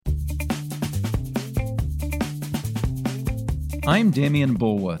I'm Damian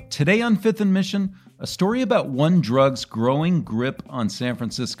Bulwa. Today on Fifth and Mission, a story about one drug's growing grip on San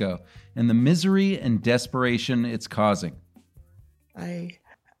Francisco and the misery and desperation it's causing. I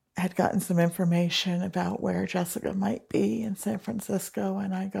had gotten some information about where Jessica might be in San Francisco,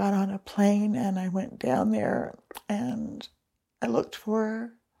 and I got on a plane and I went down there and I looked for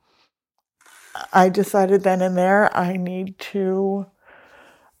her. I decided then and there I need to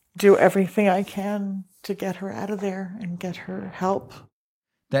do everything I can to get her out of there and get her help.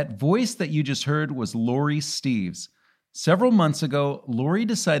 That voice that you just heard was Lori Steeves. Several months ago, Lori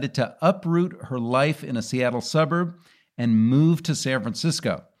decided to uproot her life in a Seattle suburb and move to San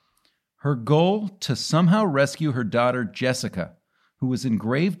Francisco. Her goal, to somehow rescue her daughter, Jessica, who was in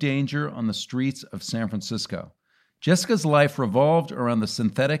grave danger on the streets of San Francisco. Jessica's life revolved around the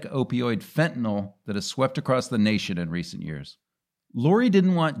synthetic opioid fentanyl that has swept across the nation in recent years. Lori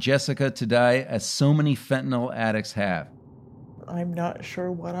didn't want Jessica to die as so many fentanyl addicts have. I'm not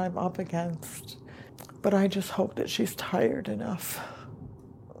sure what I'm up against, but I just hope that she's tired enough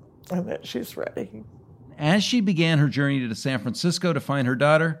and that she's ready. As she began her journey to San Francisco to find her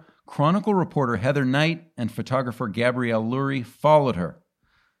daughter, Chronicle reporter Heather Knight and photographer Gabrielle Lurie followed her.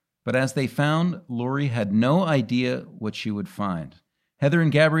 But as they found, Lori had no idea what she would find. Heather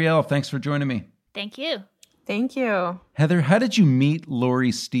and Gabrielle, thanks for joining me. Thank you. Thank you. Heather, how did you meet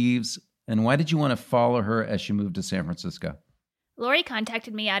Lori Steeves, and why did you want to follow her as she moved to San Francisco? Lori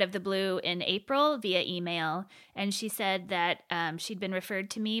contacted me out of the blue in April via email, and she said that she'd been referred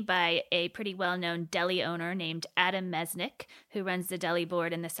to me by a pretty well-known deli owner named Adam Mesnick, who runs the deli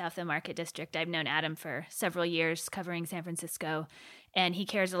board in the South of Market District. I've known Adam for several years covering San Francisco, and he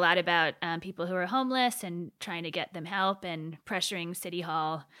cares a lot about people who are homeless and trying to get them help and pressuring City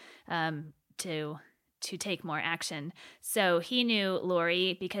Hall to take more action. So he knew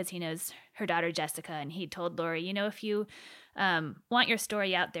Lori because he knows her daughter Jessica, and he told Lori, if you want your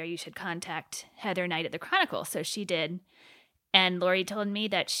story out there, you should contact Heather Knight at the Chronicle. So she did. And Lori told me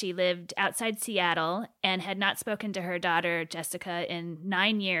that she lived outside Seattle and had not spoken to her daughter Jessica in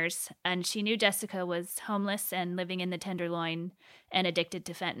 9 years. And she knew Jessica was homeless and living in the Tenderloin and addicted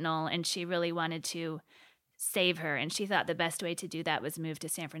to fentanyl. And she really wanted to save her. And she thought the best way to do that was move to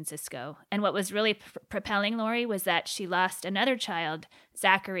San Francisco. And what was really propelling Lori was that she lost another child,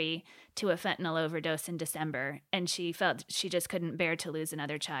 Zachary, to a fentanyl overdose in December. And she felt she just couldn't bear to lose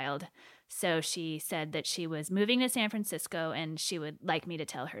another child. So she said that she was moving to San Francisco and she would like me to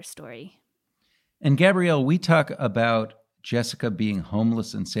tell her story. And Gabrielle, we talk about Jessica being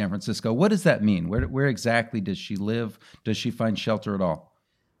homeless in San Francisco. What does that mean? Where exactly does she live? Does she find shelter at all?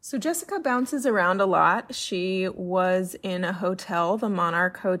 So Jessica bounces around a lot. She was in a hotel, the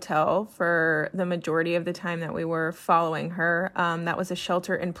Monarch Hotel, for the majority of the time that we were following her. That was a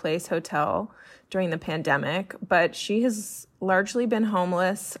shelter-in-place hotel during the pandemic. But she has largely been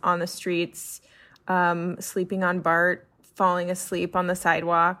homeless on the streets, sleeping on BART, falling asleep on the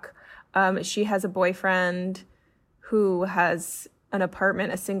sidewalk. She has a boyfriend who has an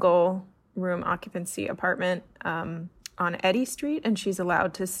apartment, a single-room occupancy apartment, on Eddy Street, and she's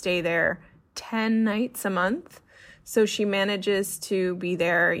allowed to stay there 10 nights a month. So she manages to be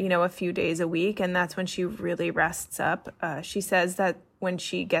there, a few days a week, and that's when she really rests up. She says that when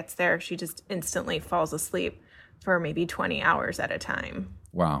she gets there, she just instantly falls asleep for maybe 20 hours at a time.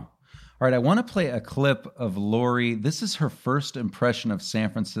 Wow. All right, I want to play a clip of Lori. This is her first impression of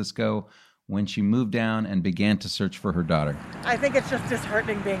San Francisco when she moved down and began to search for her daughter. I think it's just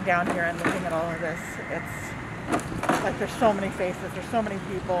disheartening being down here and looking at all of this. It's like there's so many faces, there's so many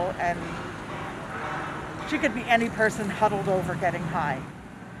people, and she could be any person huddled over getting high.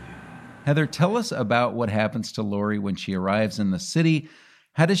 Heather, tell us about what happens to Lori when she arrives in the city.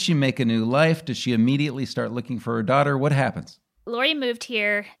 How does she make a new life? Does she immediately start looking for her daughter? What happens? Lori moved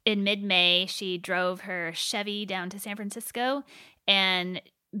here in mid-May. She drove her Chevy down to San Francisco, and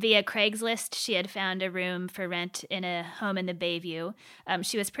via Craigslist, she had found a room for rent in a home in the Bayview.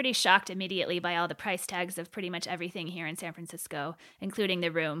 She was pretty shocked immediately by all the price tags of pretty much everything here in San Francisco, including the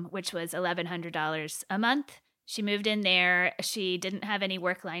room, which was $1,100 a month. She moved in there. She didn't have any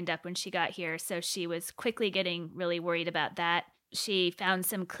work lined up when she got here, so she was quickly getting really worried about that. She found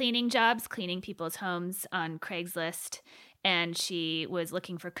some cleaning jobs, cleaning people's homes on Craigslist, and she was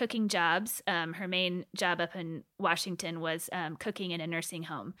looking for cooking jobs. Her main job up in Washington was cooking in a nursing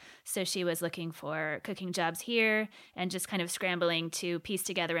home. So she was looking for cooking jobs here and just kind of scrambling to piece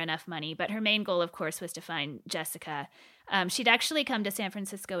together enough money. But her main goal, of course, was to find Jessica. She'd actually come to San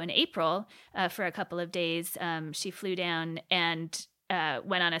Francisco in April for a couple of days. She flew down, and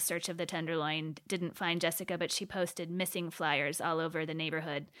went on a search of the Tenderloin, didn't find Jessica, but she posted missing flyers all over the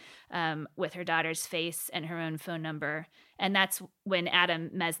neighborhood with her daughter's face and her own phone number. And that's when Adam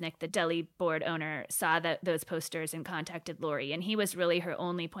Mesnick, the deli board owner, saw those posters and contacted Lori. And he was really her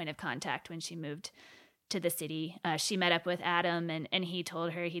only point of contact when she moved to the city. She met up with Adam and he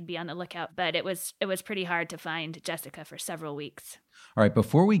told her he'd be on the lookout, but it was pretty hard to find Jessica for several weeks. All right,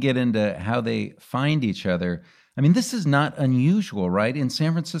 before we get into how they find each other, I mean, this is not unusual, right? In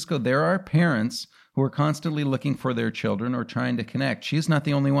San Francisco, there are parents who are constantly looking for their children or trying to connect. She's not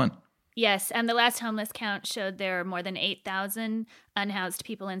the only one. Yes, and the last homeless count showed there are more than 8,000 unhoused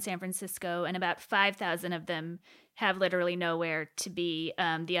people in San Francisco, and about 5,000 of them have literally nowhere to be.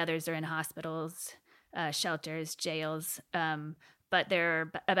 The others are in hospitals, shelters, jails, but there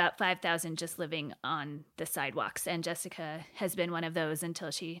are about 5,000 just living on the sidewalks, and Jessica has been one of those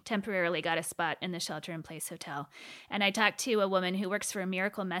until she temporarily got a spot in the shelter-in-place hotel. And I talked to a woman who works for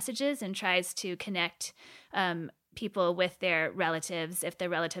Miracle Messages and tries to connect people with their relatives. If their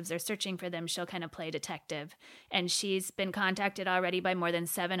relatives are searching for them, she'll kind of play detective. And she's been contacted already by more than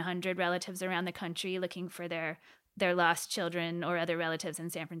 700 relatives around the country looking for their lost children or other relatives in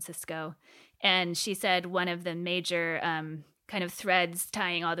San Francisco. And she said one of the major kind of threads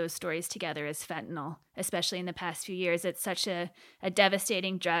tying all those stories together is fentanyl, especially in the past few years. It's such a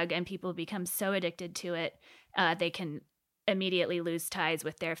devastating drug, and people become so addicted to it, they can immediately lose ties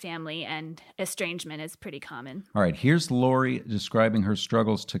with their family, and estrangement is pretty common. All right, here's Lori describing her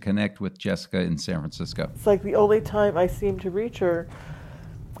struggles to connect with Jessica in San Francisco. It's like the only time I seem to reach her,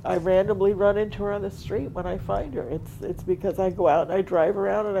 I randomly run into her on the street when I find her. It's because I go out and I drive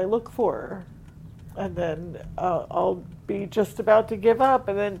around and I look for her. And then I'll be just about to give up,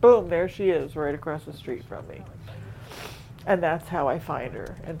 and then boom, there she is right across the street from me. And that's how I find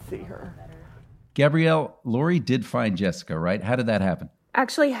her and see her. Gabrielle, Lori did find Jessica, right? How did that happen?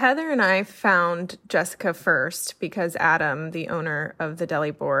 Actually, Heather and I found Jessica first because Adam, the owner of the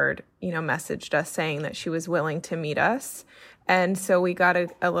deli board, messaged us saying that she was willing to meet us. And so we got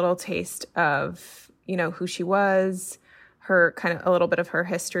a little taste of, who she was, her kind of a little bit of her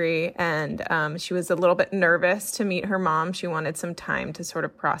history. And she was a little bit nervous to meet her mom. She wanted some time to sort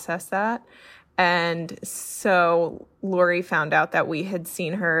of process that. And so Lori found out that we had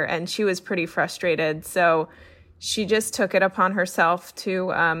seen her, and she was pretty frustrated. So she just took it upon herself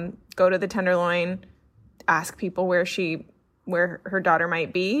to go to the Tenderloin, ask people where her daughter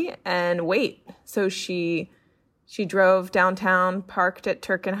might be, and wait. So she drove downtown, parked at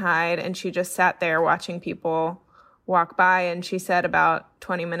Turk and Hyde, and she just sat there watching people walk by. And she said about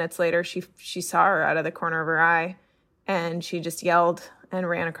 20 minutes later, she saw her out of the corner of her eye, and she just yelled and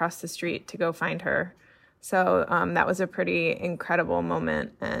ran across the street to go find her. So that was a pretty incredible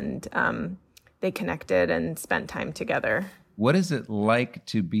moment, and they connected and spent time together. What is it like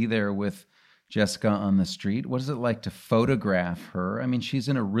to be there with Jessica on the street? What is it like to photograph her? I mean, she's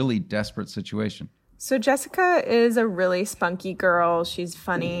in a really desperate situation. So Jessica is a really spunky girl. She's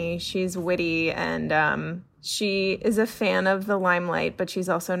funny, she's witty, and she is a fan of the limelight, but she's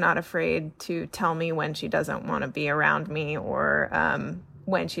also not afraid to tell me when she doesn't want to be around me or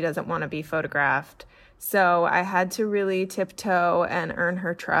when she doesn't want to be photographed. So I had to really tiptoe and earn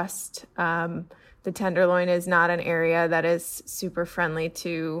her trust. The Tenderloin is not an area that is super friendly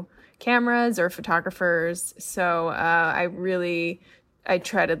to cameras or photographers. So I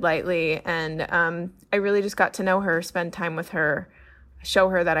treaded lightly, and I really just got to know her, spend time with her, show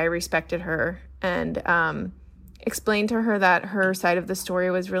her that I respected her, and explain to her that her side of the story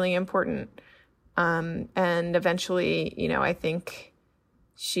was really important. And eventually, I think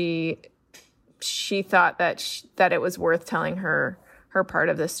she thought that it was worth telling her part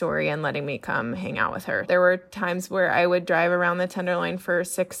of the story and letting me come hang out with her. There were times where I would drive around the Tenderloin for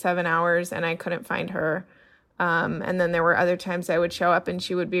 6-7 hours and I couldn't find her. And then there were other times I would show up and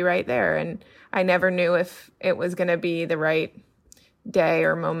she would be right there. And I never knew if it was going to be the right day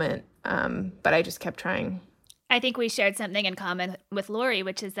or moment. But I just kept trying. I think we shared something in common with Lori,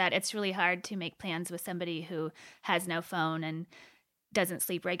 which is that it's really hard to make plans with somebody who has no phone and doesn't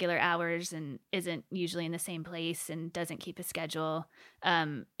sleep regular hours and isn't usually in the same place and doesn't keep a schedule.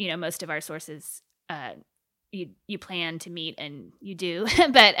 Most of our sources, you plan to meet and you do,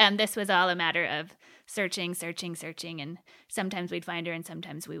 but this was all a matter of searching, and sometimes we'd find her and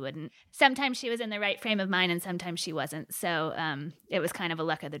sometimes we wouldn't. Sometimes she was in the right frame of mind and sometimes she wasn't. So it was kind of a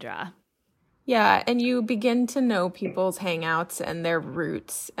luck of the draw. Yeah, and you begin to know people's hangouts and their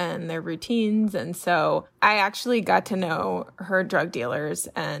routes and their routines. And so I actually got to know her drug dealers,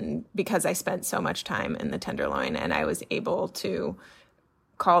 and because I spent so much time in the Tenderloin, and I was able to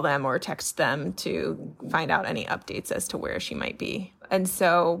call them or text them to find out any updates as to where she might be. And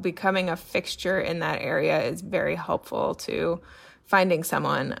so becoming a fixture in that area is very helpful to finding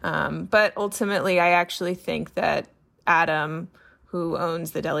someone. But ultimately, I actually think that Adam, who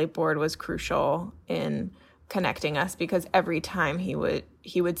owns the deli board, was crucial in connecting us, because every time he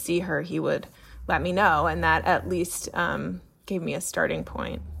would see her, he would let me know. And that at least gave me a starting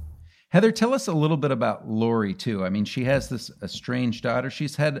point. Heather, tell us a little bit about Lori, too. I mean, she has this estranged daughter.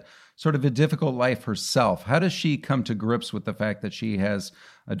 She's had sort of a difficult life herself. How does she come to grips with the fact that she has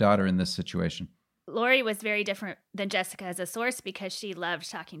a daughter in this situation? Lori was very different than Jessica as a source because she loved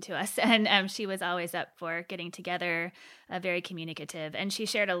talking to us, and she was always up for getting together, very communicative. And she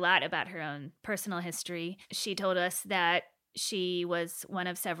shared a lot about her own personal history. She told us that she was one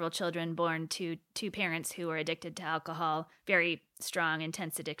of several children born to two parents who were addicted to alcohol, very strong,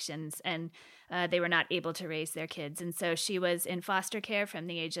 intense addictions, and they were not able to raise their kids. And so she was in foster care from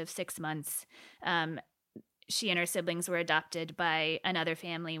the age of 6 months. She and her siblings were adopted by another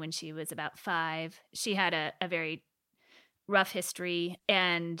family when she was about 5. She had a very rough history,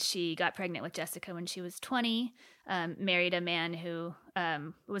 and she got pregnant with Jessica when she was 20, married a man who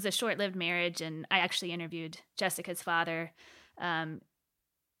was a short-lived marriage, and I actually interviewed Jessica's father.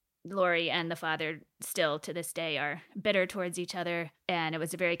 Lori and the father still to this day are bitter towards each other, and it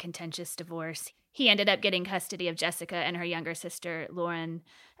was a very contentious divorce. He ended up getting custody of Jessica and her younger sister, Lauren,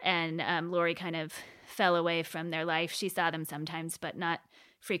 and Lori kind of fell away from their life. She saw them sometimes, but not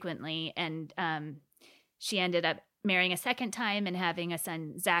frequently, and she ended up marrying a second time and having a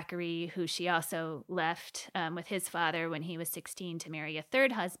son, Zachary, who she also left with his father when he was 16 to marry a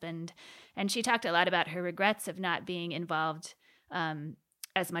third husband. And she talked a lot about her regrets of not being involved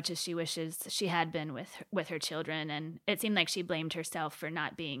as much as she wishes she had been with her children. And it seemed like she blamed herself for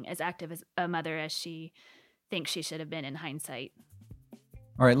not being as active as a mother as she thinks she should have been in hindsight.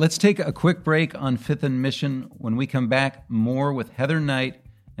 All right, let's take a quick break on Fifth and Mission. When we come back, more with Heather Knight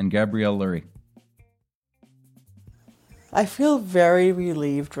and Gabrielle Lurie. I feel very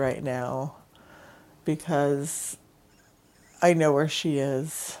relieved right now because I know where she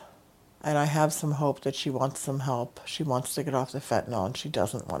is, and I have some hope that she wants some help. She wants to get off the fentanyl, and she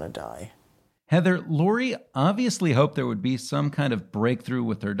doesn't want to die. Heather, Lori obviously hoped there would be some kind of breakthrough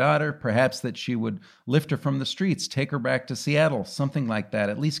with her daughter, perhaps that she would lift her from the streets, take her back to Seattle, something like that,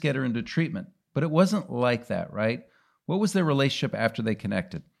 at least get her into treatment. But it wasn't like that, right? What was their relationship after they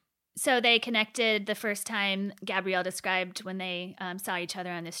connected? So they connected the first time Gabrielle described when they saw each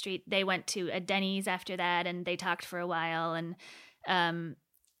other on the street. They went to a Denny's after that, and they talked for a while, and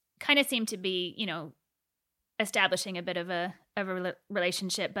kind of seemed to be, establishing a bit of a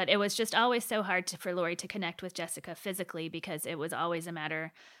relationship. But it was just always so hard for Lori to connect with Jessica physically because it was always a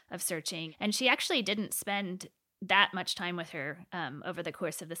matter of searching. And she actually didn't spend that much time with her over the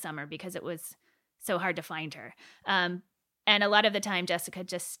course of the summer because it was so hard to find her. And a lot of the time, Jessica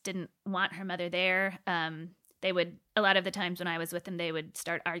just didn't want her mother there. A lot of the times when I was with them, they would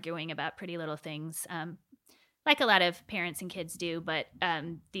start arguing about pretty little things, like a lot of parents and kids do. But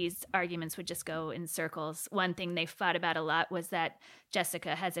these arguments would just go in circles. One thing they fought about a lot was that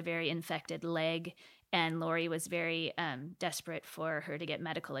Jessica has a very infected leg, and Lori was very desperate for her to get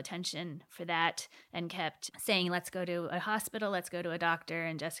medical attention for that and kept saying, let's go to a hospital, let's go to a doctor.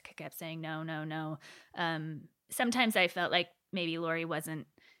 And Jessica kept saying, no, no, no. Sometimes I felt like maybe Lori wasn't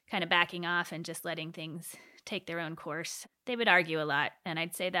kind of backing off and just letting things take their own course. They would argue a lot, and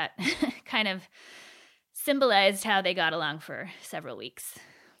I'd say that kind of symbolized how they got along for several weeks.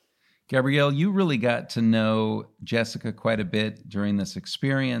 Gabrielle, you really got to know Jessica quite a bit during this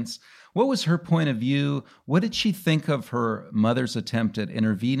experience. What was her point of view? What did she think of her mother's attempt at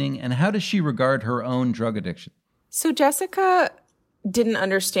intervening, and how does she regard her own drug addiction? So Jessica didn't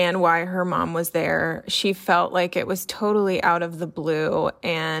understand why her mom was there. She felt like it was totally out of the blue,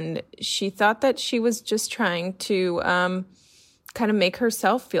 and she thought that she was just trying to kind of make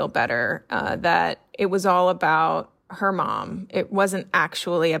herself feel better, that it was all about her mom. It wasn't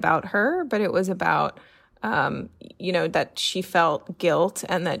actually about her, but it was about, that she felt guilt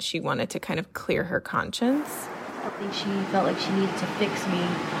and that she wanted to kind of clear her conscience. I think she felt like she needed to fix me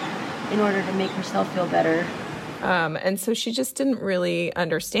in order to make herself feel better. And so she just didn't really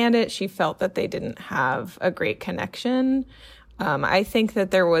understand it. She felt that they didn't have a great connection. I think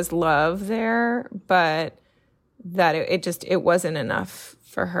that there was love there, but that it wasn't enough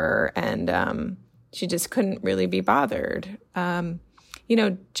for her. And she just couldn't really be bothered.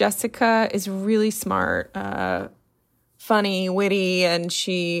 Jessica is really smart, funny, witty, and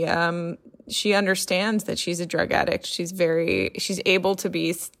she understands that she's a drug addict. She's able to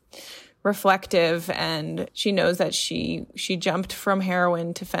be reflective, and she knows that she jumped from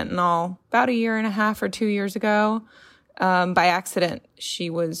heroin to fentanyl about 1.5 or 2 years ago. by accident. She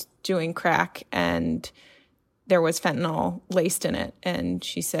was doing crack and there was fentanyl laced in it. And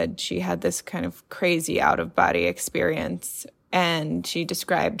she said she had this kind of crazy out-of-body experience. And she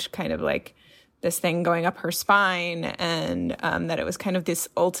described kind of like this thing going up her spine, and that it was kind of this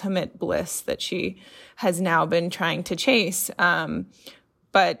ultimate bliss that she has now been trying to chase.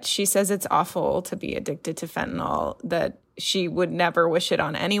 But she says it's awful to be addicted to fentanyl, that she would never wish it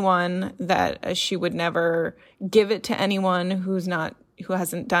on anyone, that she would never give it to anyone who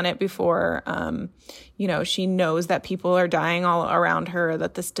hasn't done it before. She knows that people are dying all around her,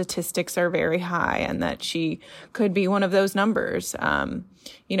 that the statistics are very high, and that she could be one of those numbers.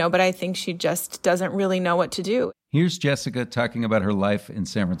 But I think she just doesn't really know what to do. Here's Jessica talking about her life in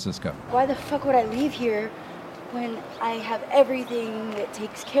San Francisco. Why the fuck would I leave here when I have everything that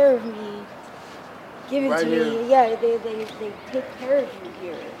takes care of me given right to here. Me? Yeah, they take care of you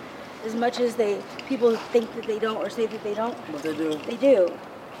here. As much as people think that they don't or say that they don't. But they do. They do.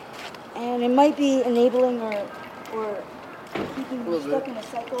 And it might be enabling or keeping you stuck in a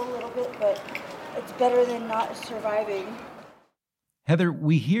cycle a little bit, but it's better than not surviving. Heather,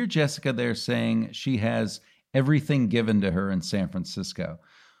 we hear Jessica there saying she has everything given to her in San Francisco.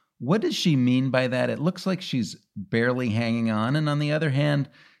 What does she mean by that? It looks like she's barely hanging on. And on the other hand,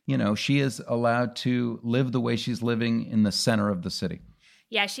 she is allowed to live the way she's living in the center of the city.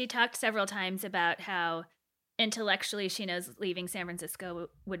 Yeah, she talked several times about how intellectually she knows leaving San Francisco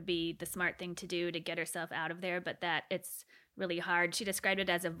would be the smart thing to do to get herself out of there, but that it's really hard. She described it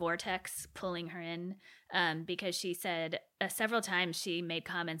as a vortex pulling her in, because she said several times she made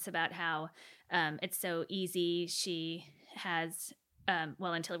comments about how it's so easy. She has,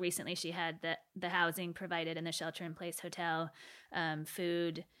 until recently, she had the housing provided in the shelter-in-place hotel,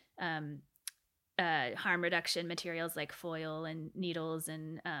 food, harm reduction materials like foil and needles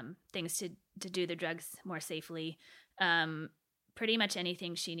and things to do the drugs more safely. Pretty much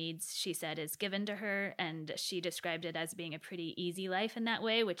anything she needs, she said, is given to her, and she described it as being a pretty easy life in that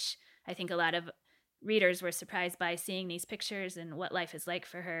way, which I think a lot of readers were surprised by, seeing these pictures and what life is like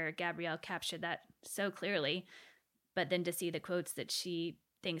for her. Gabrielle captured that so clearly, but then to see the quotes that she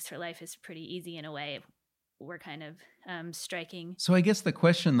thinks her life is pretty easy in a way were kind of striking. So I guess the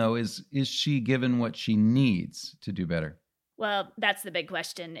question, though, is she given what she needs to do better? Well, that's the big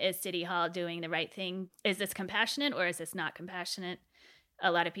question. Is City Hall doing the right thing? Is this compassionate or is this not compassionate?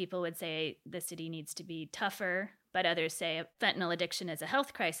 A lot of people would say the city needs to be tougher, but others say fentanyl addiction is a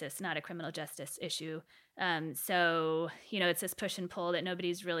health crisis, not a criminal justice issue. So, it's this push and pull that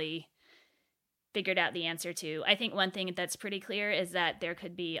nobody's really figured out the answer to. I think one thing that's pretty clear is that there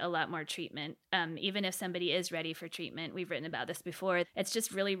could be a lot more treatment. Even if somebody is ready for treatment, we've written about this before, it's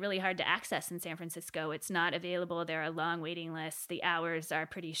just really, really hard to access in San Francisco. It's not available. There are long waiting lists. The hours are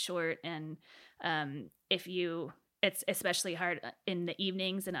pretty short. And it's especially hard in the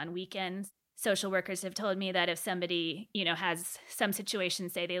evenings and on weekends. Social workers have told me that if somebody, has some situation,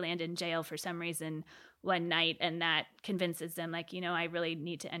 say they land in jail for some reason one night, and that convinces them, I really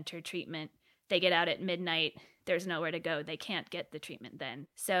need to enter treatment, they get out at midnight, there's nowhere to go. They can't get the treatment then.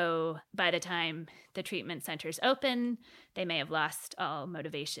 So by the time the treatment centers open, they may have lost all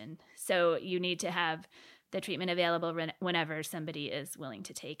motivation. So you need to have the treatment available whenever somebody is willing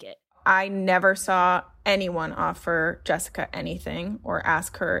to take it. I never saw anyone offer Jessica anything or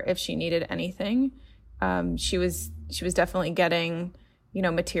ask her if she needed anything. She was definitely getting,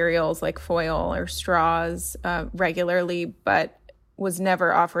 materials like foil or straws regularly, but was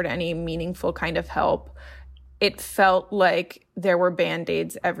never offered any meaningful kind of help. It felt like there were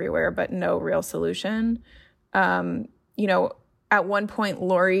Band-Aids everywhere, but no real solution. At one point,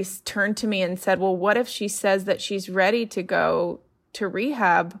 Lori turned to me and said, well, what if she says that she's ready to go to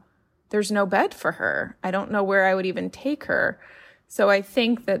rehab? There's no bed for her. I don't know where I would even take her. So I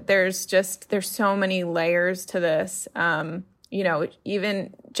think that there's so many layers to this.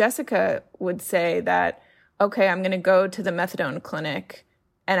 Even Jessica would say that, okay, I'm going to go to the methadone clinic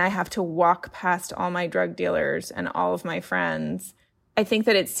and I have to walk past all my drug dealers and all of my friends. I think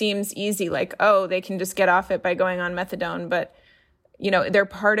that it seems easy, like, oh, they can just get off it by going on methadone. But, they're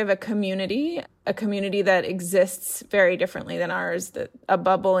part of a community that exists very differently than ours, a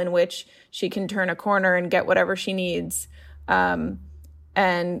bubble in which she can turn a corner and get whatever she needs. And,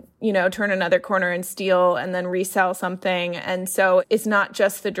 turn another corner and steal and then resell something. And so it's not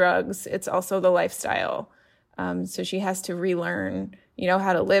just the drugs, it's also the lifestyle. So she has to relearn,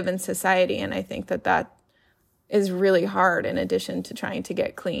 how to live in society. And I think that is really hard in addition to trying to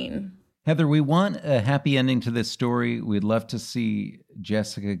get clean. Heather, we want a happy ending to this story. We'd love to see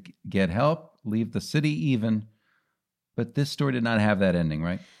Jessica get help, leave the city even. But this story did not have that ending,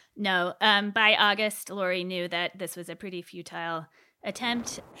 right? No. By August, Lori knew that this was a pretty futile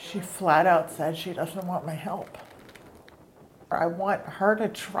attempt. She flat out said she doesn't want my help. I want her to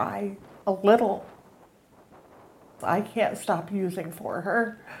try a little. I can't stop using for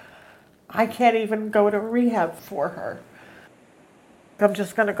her. I can't even go to rehab for her. I'm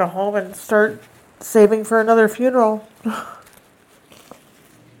just going to go home and start saving for another funeral.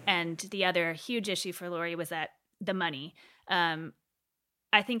 And the other huge issue for Lori was that the money.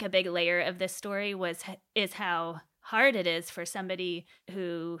 I think a big layer of this story is how hard it is for somebody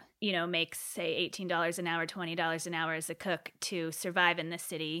who, makes, say, $18 an hour, $20 an hour as a cook to survive in this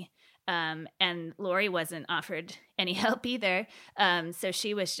city. And Lori wasn't offered any help either. So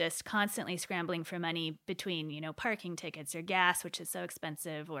she was just constantly scrambling for money between, parking tickets or gas, which is so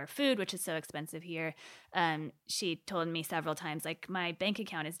expensive, or food, which is so expensive here. She told me several times, like, my bank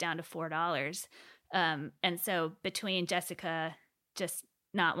account is down to $4. And so between Jessica just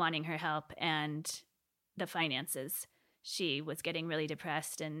not wanting her help and the finances, she was getting really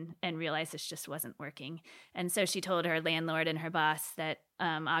depressed and realized this just wasn't working. And so she told her landlord and her boss that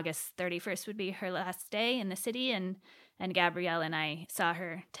August 31st would be her last day in the city. And Gabrielle and I saw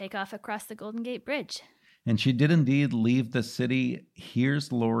her take off across the Golden Gate Bridge. And she did indeed leave the city.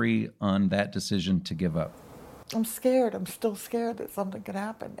 Here's Lori on that decision to give up. I'm scared. I'm still scared that something could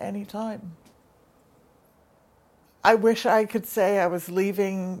happen anytime. I wish I could say I was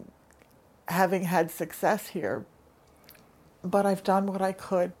leaving having had success here, but I've done what I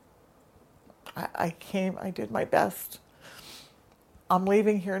could. I did my best. I'm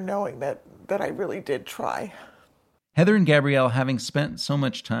leaving here knowing that I really did try. Heather and Gabrielle, having spent so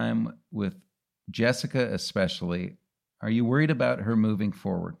much time with Jessica especially, are you worried about her moving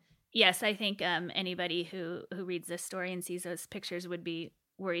forward? Yes, I think anybody who reads this story and sees those pictures would be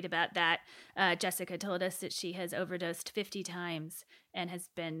worried about that. Jessica told us that she has overdosed 50 times and has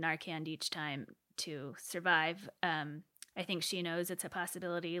been Narcaned each time to survive. I think she knows it's a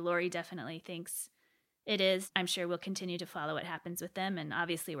possibility. Lori definitely thinks it is. I'm sure we'll continue to follow what happens with them, and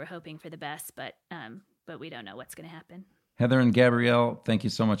obviously we're hoping for the best, but we don't know what's going to happen. Heather and Gabrielle, thank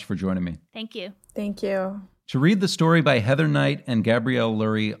you so much for joining me. Thank you. Thank you. To read the story by Heather Knight and Gabrielle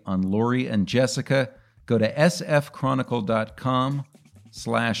Lurie on Lori and Jessica, go to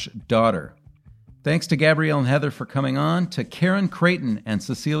sfchronicle.com/daughter. Thanks to Gabrielle and Heather for coming on, to Karen Creighton and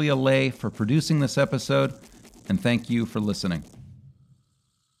Cecilia Lay for producing this episode, and thank you for listening.